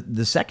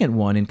 The second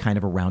one in kind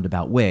of a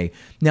roundabout way.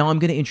 Now I'm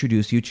going to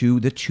introduce you to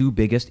the two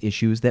biggest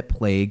issues that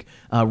plague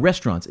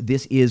restaurants.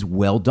 This is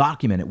well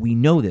documented. We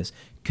know this.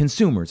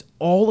 Consumers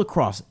all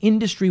across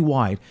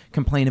industry-wide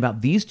complain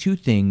about these two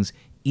things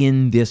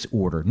in this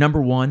order.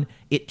 Number one,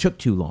 it took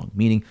too long,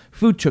 meaning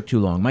food took too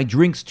long. My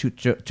drinks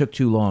took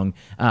too long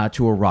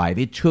to arrive.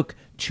 It took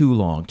too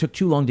long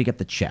to get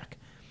the check.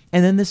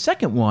 And then the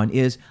second one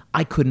is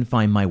I couldn't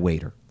find my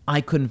waiter.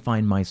 I couldn't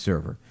find my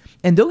server.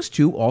 And those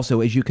two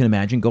also, as you can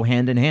imagine, go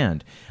hand in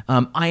hand.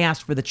 I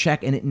asked for the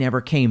check and it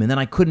never came. And then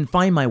I couldn't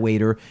find my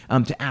waiter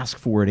to ask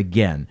for it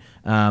again.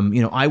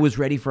 I was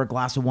ready for a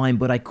glass of wine,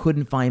 but I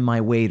couldn't find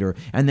my waiter.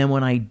 And then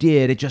when I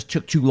did, it just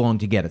took too long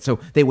to get it. So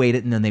they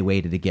waited and then they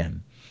waited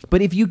again.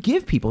 But if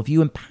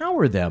you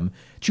empower them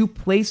to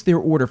place their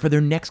order for their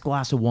next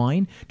glass of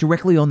wine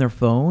directly on their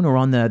phone or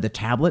on the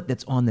tablet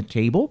that's on the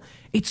table,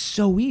 it's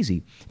so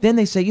easy. Then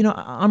they say,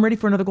 I'm ready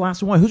for another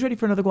glass of wine. Who's ready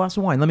for another glass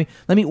of wine?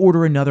 Let me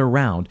order another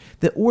round.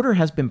 The order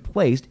has been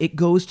placed. It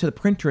goes to the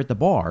printer at the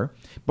bar.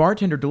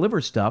 Bartender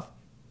delivers stuff.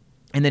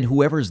 And then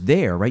whoever's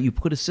there, right, you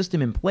put a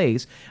system in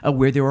place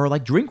where there are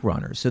like drink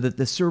runners so that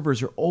the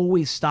servers are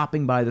always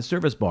stopping by the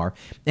service bar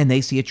and they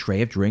see a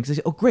tray of drinks. They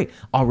say, oh, great,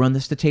 I'll run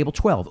this to table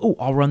 12. Oh,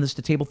 I'll run this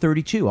to table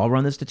 32. I'll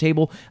run this to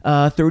table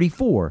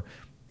 34.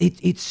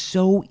 It's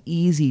so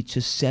easy to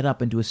set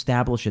up and to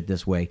establish it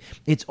this way.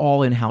 It's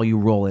all in how you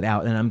roll it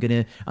out. And I'm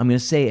gonna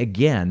say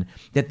again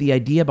that the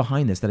idea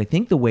behind this, that I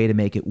think the way to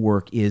make it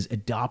work is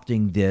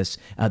adopting this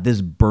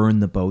burn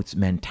the boats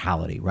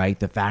mentality, right?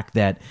 The fact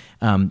that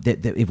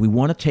that if we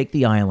want to take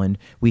the island,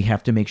 we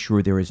have to make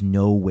sure there is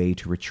no way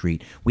to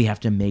retreat. We have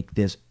to make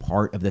this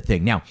part of the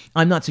thing. Now,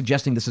 I'm not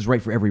suggesting this is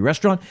right for every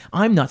restaurant.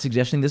 I'm not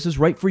suggesting this is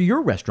right for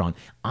your restaurant.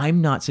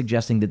 I'm not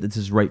suggesting that this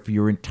is right for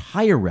your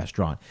entire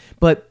restaurant.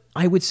 But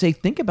I would say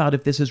think about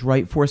if this is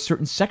right for a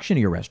certain section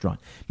of your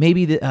restaurant.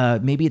 Maybe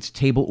it's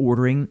table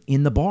ordering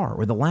in the bar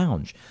or the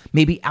lounge.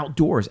 Maybe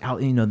outdoors,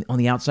 out on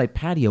the outside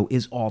patio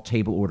is all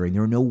table ordering.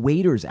 There are no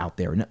waiters out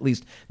there, and at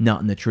least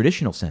not in the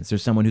traditional sense.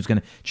 There's someone who's going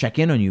to check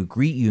in on you,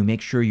 greet you,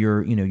 make sure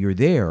you're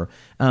there.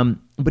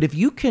 But if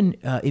you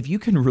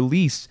can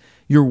release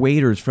your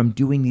waiters from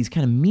doing these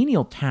kind of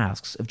menial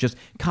tasks of just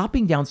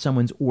copying down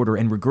someone's order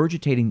and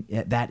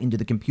regurgitating that into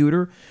the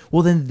computer,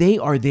 well, then they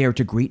are there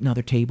to greet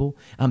another table,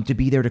 to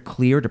be there to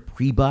clear, to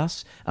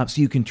pre-bus,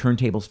 so you can turn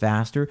tables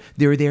faster.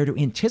 They're there to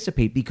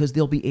anticipate because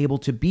they'll be able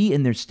to be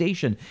in their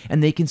station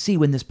and they can see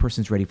when this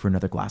person's ready for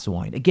another glass of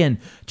wine. Again,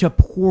 to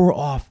pour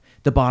off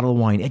the bottle of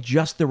wine at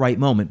just the right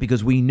moment,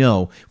 because we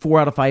know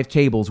 4 out of 5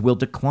 tables will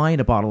decline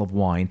a bottle of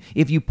wine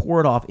if you pour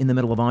it off in the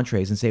middle of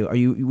entrees and say,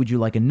 would you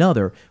like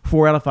another?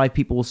 4 out of 5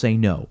 people will say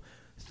no.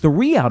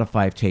 3 out of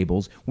 5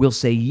 tables will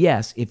say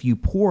yes if you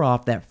pour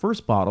off that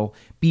first bottle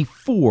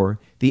before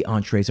the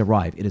entrees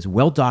arrive. It is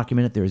well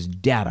documented. There is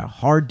data,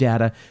 hard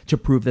data, to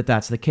prove that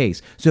that's the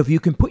case. So if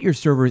you can put your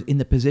servers in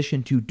the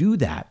position to do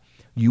that,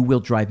 you will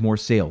drive more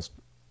sales.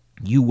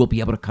 You will be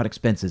able to cut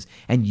expenses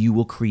and you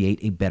will create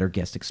a better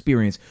guest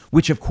experience,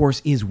 which of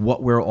course is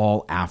what we're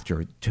all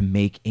after, to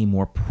make a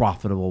more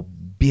profitable,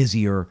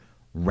 busier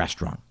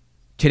restaurant.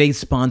 Today's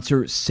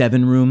sponsor,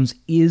 7Rooms,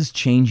 is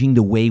changing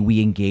the way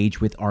we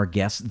engage with our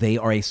guests. They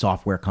are a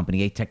software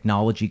company, a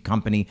technology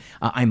company.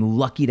 I'm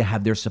lucky to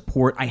have their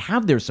support. I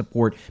have their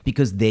support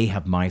because they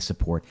have my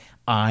support.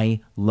 I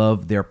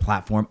love their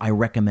platform. I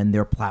recommend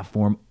their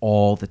platform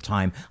all the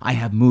time. I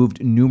have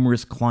moved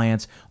numerous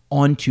clients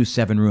onto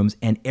 7Rooms,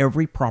 and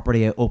every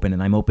property I open,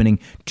 and I'm opening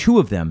 2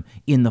 of them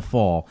in the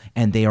fall,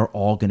 and they are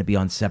all going to be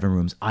on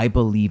 7Rooms. I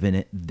believe in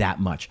it that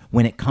much.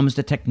 When it comes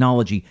to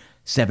technology,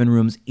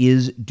 7Rooms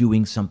is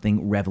doing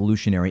something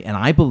revolutionary, and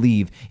I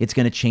believe it's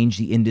going to change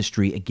the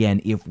industry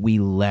again if we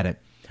let it.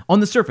 On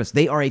the surface,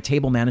 they are a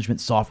table management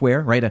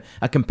software, right?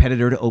 A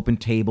competitor to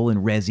OpenTable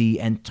and Resy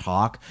and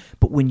Tock.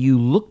 But when you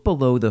look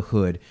below the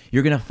hood,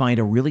 you're going to find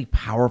a really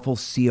powerful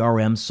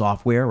CRM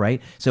software,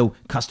 right? So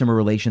customer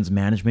relations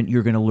management,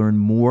 you're going to learn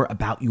more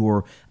about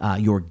your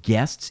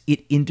guests.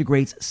 It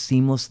integrates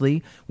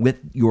seamlessly with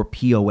your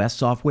POS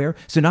software.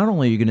 So not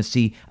only are you going to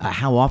see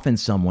how often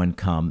someone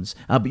comes,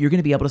 but you're going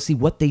to be able to see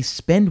what they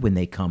spend when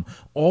they come.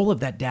 All of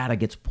that data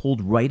gets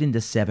pulled right into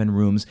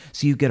 7Rooms,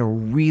 so you get a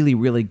really,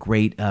 really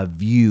great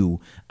view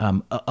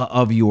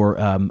of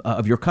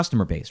your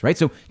customer base, right?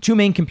 So 2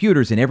 main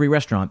computers in every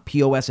restaurant,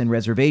 POS and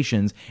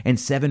reservations, and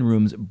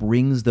 7Rooms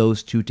brings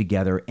those 2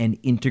 together and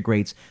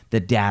integrates the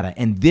data.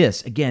 And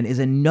this, again, is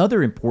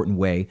another important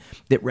way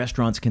that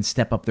restaurants can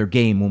step up their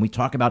game. When we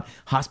talk about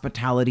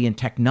hospitality and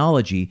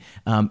technology,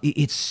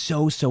 it's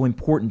so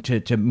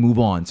important to move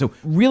on. So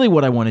really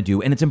what I want to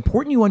do, and it's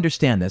important you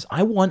understand this,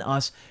 I want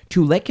us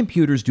to let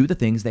computers do the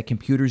things that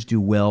computers do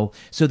well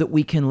so that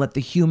we can let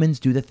the humans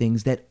do the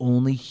things that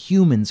only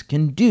humans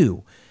can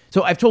do.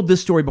 So I've told this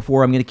story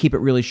before. I'm going to keep it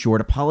really short.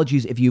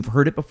 Apologies if you've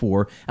heard it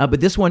before, but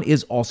this one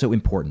is also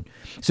important.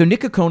 So Nick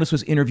Kokonas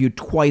was interviewed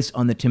twice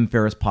on the Tim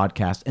Ferriss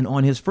podcast, and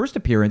on his first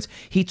appearance,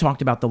 he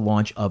talked about the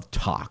launch of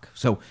Tock.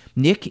 So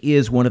Nick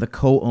is one of the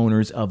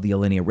co-owners of the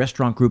Alinea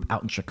Restaurant Group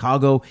out in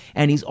Chicago,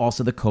 and he's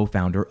also the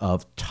co-founder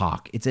of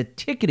Tock. It's a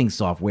ticketing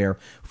software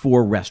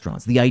for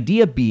restaurants. The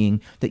idea being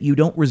that you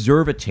don't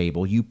reserve a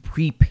table, you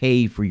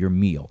prepay for your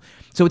meal.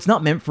 So it's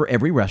not meant for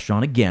every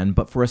restaurant, again,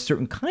 but for a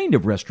certain kind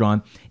of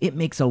restaurant, it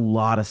makes a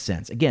lot of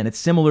sense. Again, it's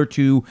similar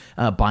to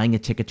buying a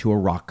ticket to a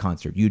rock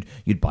concert. You'd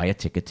buy a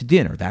ticket to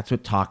dinner. That's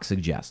what Tock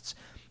suggests.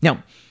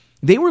 Now,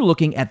 they were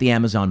looking at the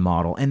Amazon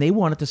model, and they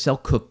wanted to sell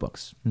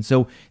cookbooks. And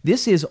so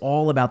this is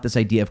all about this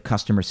idea of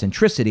customer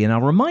centricity. And I'll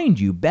remind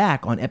you,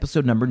 back on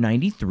episode number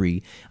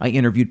 93, I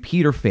interviewed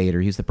Peter Fader.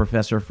 He's the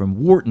professor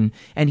from Wharton,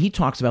 and he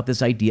talks about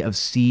this idea of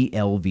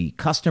CLV,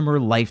 customer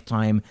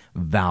lifetime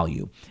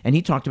value. And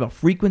he talked about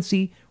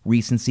frequency,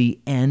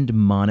 recency, and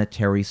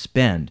monetary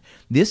spend.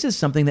 This is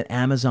something that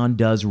Amazon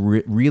does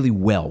really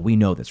well. We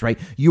know this, right?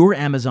 Your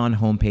Amazon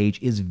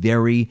homepage is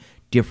very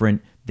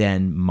different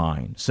than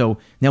mine. So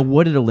now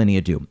what did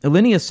Alinea do?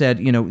 Alinea said,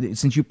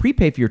 since you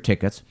prepay for your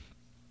tickets,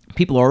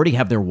 people already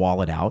have their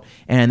wallet out,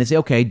 and they say,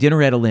 okay,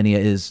 dinner at Alinea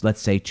is,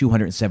 let's say,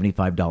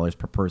 $275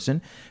 per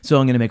person. So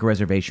I'm going to make a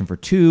reservation for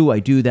 2. I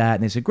do that.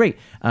 And they said, great.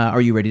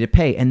 Are you ready to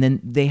pay? And then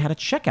they had a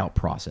checkout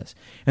process.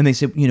 And they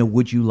said,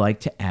 would you like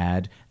to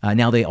add,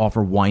 now they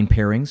offer wine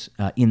pairings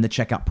in the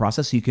checkout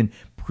process, so you can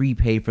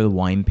prepay for the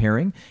wine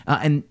pairing.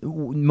 And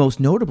most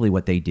notably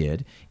what they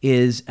did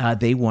is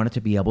they wanted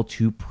to be able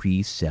to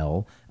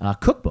pre-sell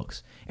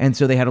cookbooks. And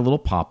so they had a little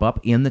pop-up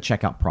in the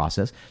checkout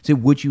process. So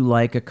would you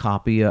like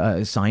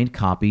a signed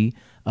copy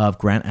of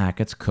Grant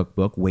Achatz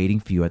cookbook waiting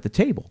for you at the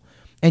table?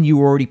 And you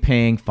were already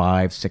paying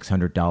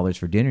 $500-$600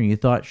 for dinner, and you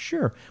thought,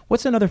 sure,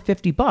 what's another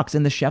 $50?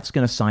 And the chef's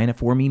going to sign it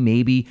for me.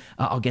 Maybe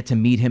I'll get to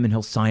meet him and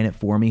he'll sign it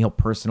for me. He'll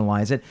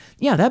personalize it.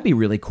 Yeah, that'd be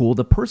really cool.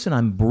 The person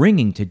I'm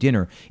bringing to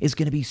dinner is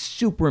going to be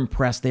super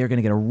impressed. They're going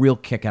to get a real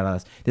kick out of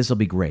this. This will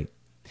be great.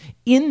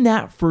 In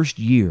that first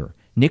year,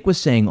 Nick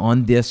was saying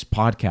on this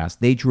podcast,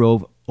 they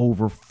drove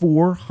over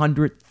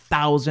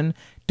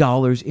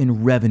 $400,000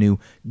 in revenue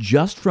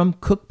just from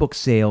cookbook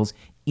sales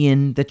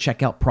in the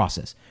checkout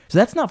process. So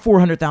that's not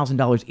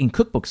 $400,000 in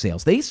cookbook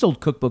sales. They sold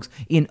cookbooks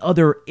in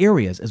other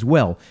areas as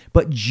well.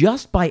 But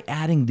just by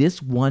adding this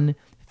one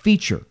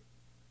feature,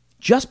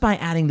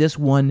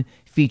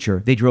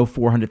 feature, they drove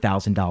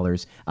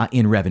 $400,000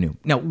 in revenue.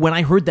 Now, when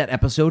I heard that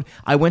episode,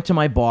 I went to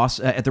my boss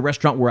at the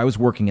restaurant where I was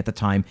working at the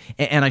time,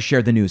 and I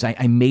shared the news.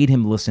 I made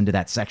him listen to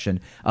that section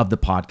of the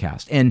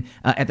podcast. And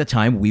at the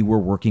time, we were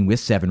working with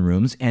Seven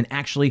Rooms, and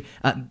actually,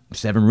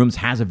 Seven Rooms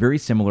has a very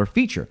similar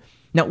feature.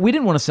 Now, we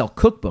didn't want to sell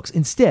cookbooks.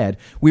 Instead,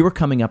 we were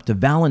coming up to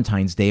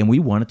Valentine's Day, and we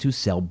wanted to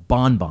sell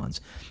bonbons.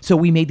 So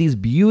we made these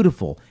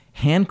beautiful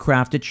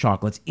handcrafted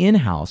chocolates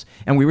in-house,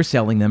 and we were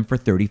selling them for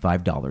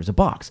 $35 a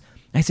box.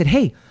 I said,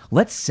 hey,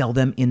 let's sell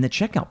them in the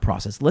checkout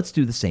process. Let's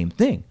do the same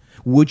thing.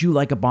 Would you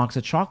like a box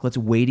of chocolates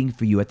waiting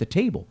for you at the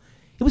table?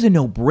 It was a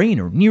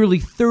no-brainer. Nearly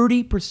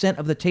 30%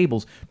 of the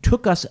tables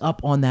took us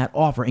up on that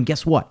offer. And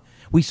guess what?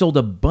 We sold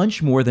a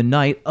bunch more the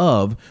night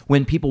of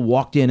when people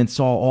walked in and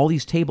saw all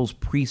these tables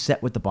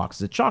preset with the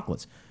boxes of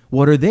chocolates.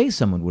 What are they?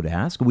 Someone would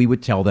ask. We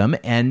would tell them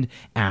and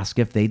ask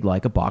if they'd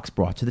like a box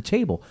brought to the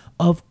table.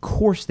 Of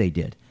course they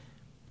did.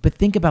 But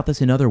think about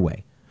this another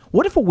way.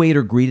 What if a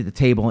waiter greeted the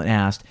table and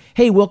asked,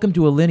 hey, welcome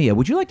to Alinea.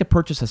 Would you like to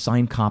purchase a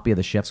signed copy of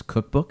the chef's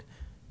cookbook?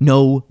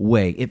 No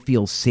way. It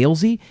feels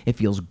salesy. It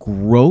feels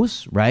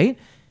gross, right?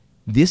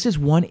 This is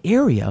one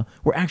area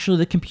where actually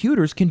the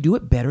computers can do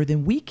it better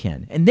than we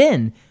can. And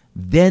then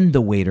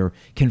the waiter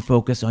can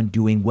focus on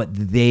doing what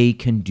they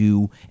can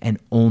do and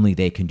only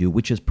they can do,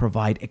 which is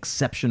provide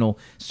exceptional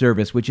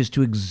service, which is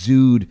to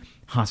exude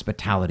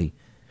hospitality.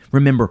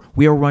 Remember,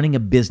 we are running a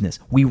business.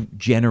 We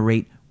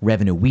generate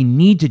revenue. We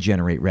need to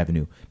generate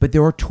revenue, but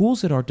there are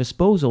tools at our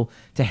disposal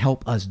to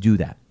help us do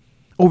that.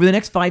 Over the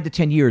next 5 to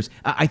 10 years,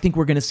 I think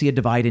we're going to see a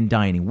divide in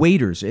dining.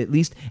 Waiters, at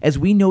least as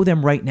we know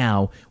them right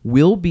now,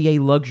 will be a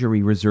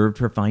luxury reserved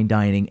for fine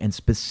dining and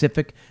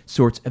specific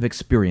sorts of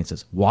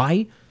experiences.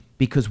 Why?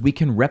 Because we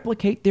can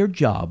replicate their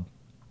job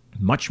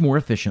much more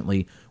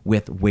efficiently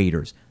with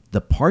waiters. The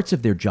parts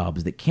of their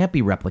jobs that can't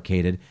be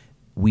replicated,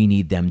 we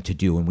need them to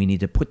do, and we need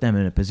to put them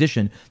in a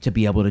position to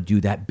be able to do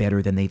that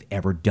better than they've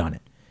ever done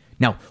it.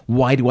 Now,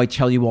 why do I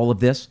tell you all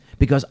of this?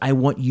 Because I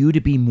want you to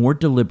be more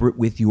deliberate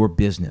with your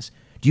business.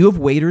 Do you have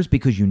waiters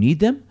because you need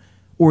them?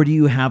 Or do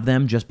you have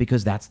them just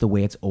because that's the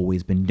way it's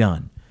always been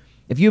done?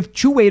 If you have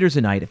 2 waiters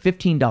a night at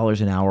 $15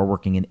 an hour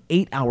working an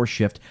 8-hour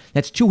shift,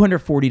 that's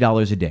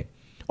 $240 a day.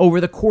 Over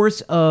the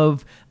course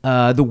of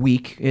the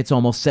week, it's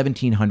almost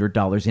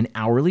 $1,700 in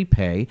hourly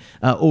pay.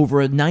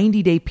 Over a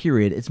 90-day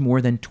period, it's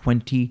more than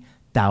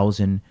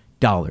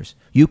 $20,000.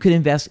 You could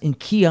invest in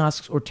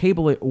kiosks or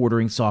table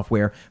ordering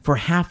software for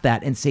half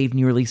that and save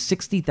nearly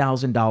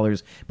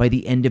 $60,000 by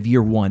the end of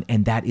year 1,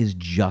 and that is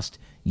just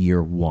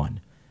year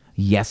 1.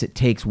 Yes, it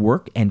takes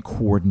work and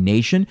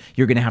coordination.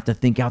 You're going to have to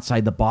think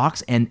outside the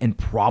box and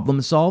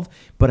problem solve,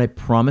 but I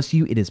promise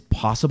you it is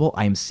possible.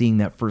 I am seeing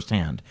that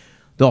firsthand.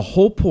 The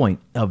whole point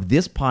of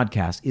this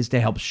podcast is to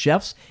help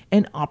chefs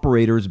and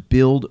operators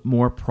build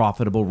more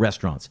profitable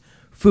restaurants.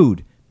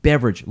 Food,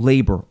 beverage,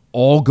 labor,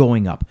 all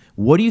going up.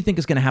 What do you think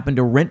is going to happen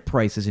to rent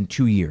prices in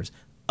 2 years?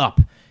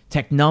 Up.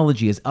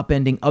 Technology is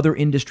upending other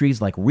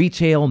industries like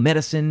retail,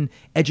 medicine,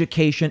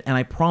 education, and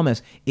I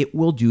promise it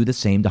will do the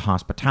same to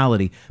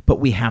hospitality, but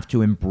we have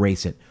to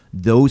embrace it.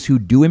 Those who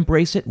do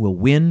embrace it will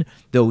win.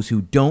 Those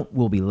who don't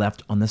will be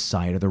left on the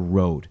side of the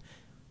road.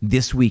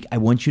 This week, I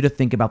want you to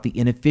think about the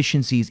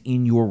inefficiencies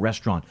in your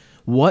restaurant.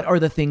 What are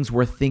the things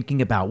worth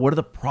thinking about? What are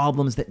the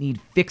problems that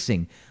need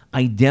fixing?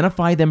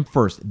 Identify them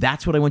first.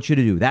 That's what I want you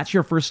to do. That's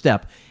your first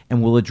step,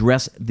 and we'll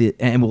address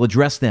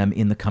them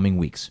in the coming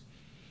weeks.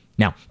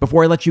 Now,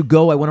 before I let you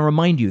go, I want to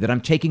remind you that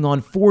I'm taking on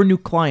 4 new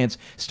clients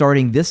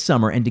starting this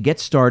summer, and to get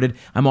started,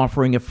 I'm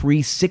offering a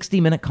free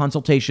 60-minute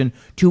consultation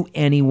to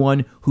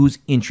anyone who's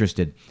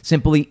interested.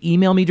 Simply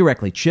email me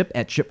directly,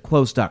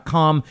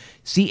 chip@chipclose.com,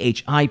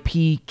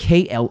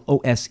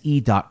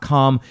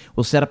 chipklose.com.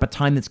 We'll set up a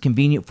time that's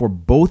convenient for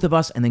both of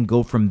us and then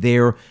go from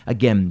there.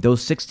 Again,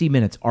 those 60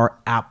 minutes are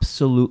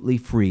absolutely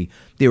free.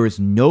 There is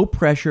no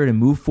pressure to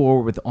move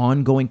forward with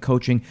ongoing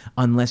coaching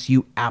unless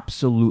you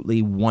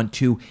absolutely want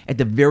to. At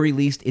the very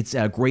least, it's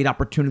a great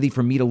opportunity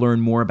for me to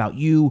learn more about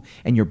you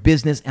and your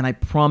business, and I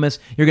promise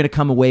you're going to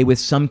come away with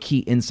some key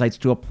insights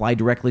to apply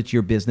directly to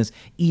your business,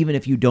 even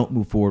if you don't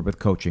move forward with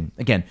coaching.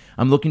 Again,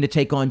 I'm looking to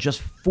take on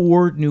just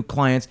 4 new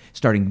clients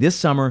starting this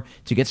summer.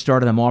 To get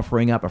started, I'm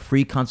offering up a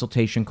free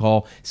consultation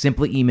call.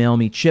 Simply email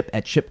me,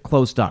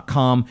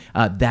 chip@chipclose.com.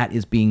 That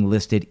is being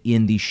listed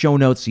in the show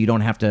notes, so you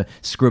don't have to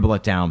scribble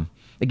it down.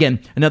 Again,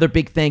 another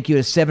big thank you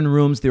to Seven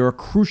Rooms. They're a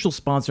crucial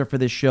sponsor for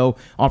this show,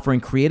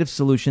 offering creative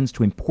solutions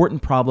to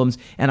important problems,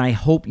 and I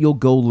hope you'll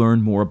go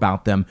learn more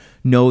about them.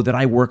 Know that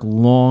I work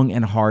long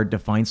and hard to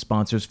find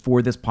sponsors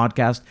for this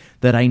podcast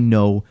that I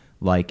know,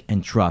 like,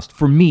 and trust.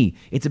 For me,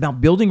 it's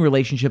about building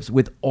relationships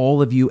with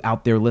all of you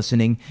out there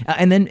listening,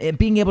 and then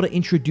being able to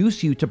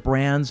introduce you to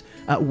brands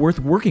worth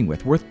working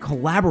with, worth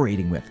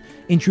collaborating with,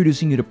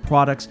 introducing you to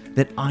products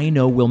that I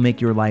know will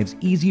make your lives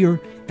easier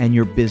and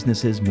your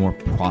businesses more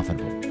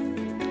profitable.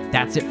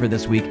 That's it for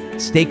this week.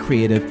 Stay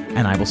creative,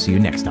 and I will see you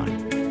next time.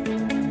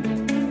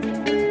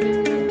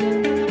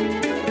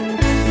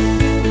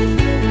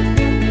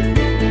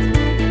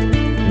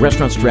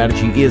 Restaurant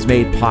Strategy is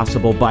made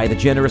possible by the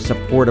generous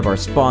support of our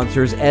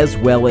sponsors as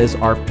well as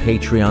our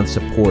Patreon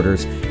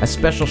supporters. A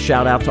special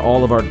shout out to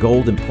all of our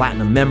Gold and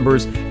Platinum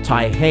members,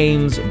 Ty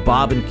Hames,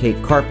 Bob and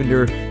Kate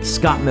Carpenter,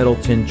 Scott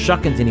Middleton,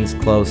 Chuck and Denise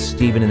Close,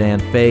 Stephen and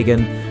Ann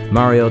Fagan,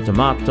 Mario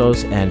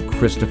D'Amatos, and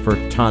Christopher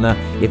Tunna.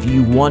 If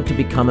you want to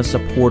become a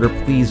supporter,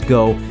 please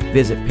go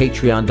visit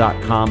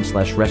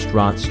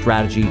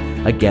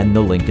patreon.com/restaurantstrategy. Again,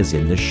 the link is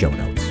in the show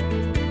notes.